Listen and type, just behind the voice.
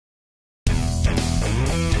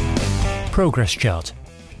Progress chart.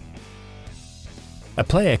 A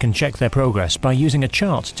player can check their progress by using a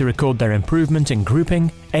chart to record their improvement in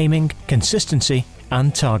grouping, aiming, consistency,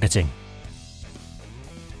 and targeting.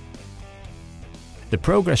 The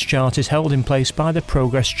progress chart is held in place by the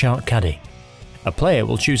Progress Chart Caddy. A player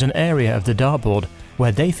will choose an area of the dartboard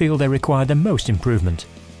where they feel they require the most improvement.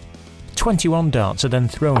 21 darts are then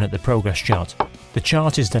thrown at the progress chart. The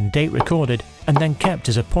chart is then date recorded and then kept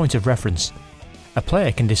as a point of reference. A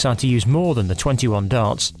player can decide to use more than the 21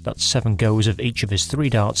 darts, that's 7 goes of each of his 3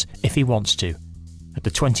 darts, if he wants to.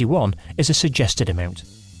 The 21 is a suggested amount.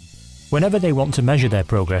 Whenever they want to measure their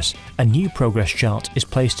progress, a new progress chart is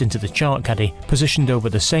placed into the chart caddy positioned over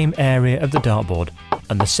the same area of the dartboard,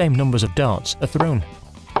 and the same numbers of darts are thrown.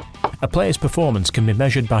 A player's performance can be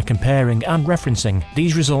measured by comparing and referencing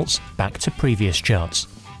these results back to previous charts.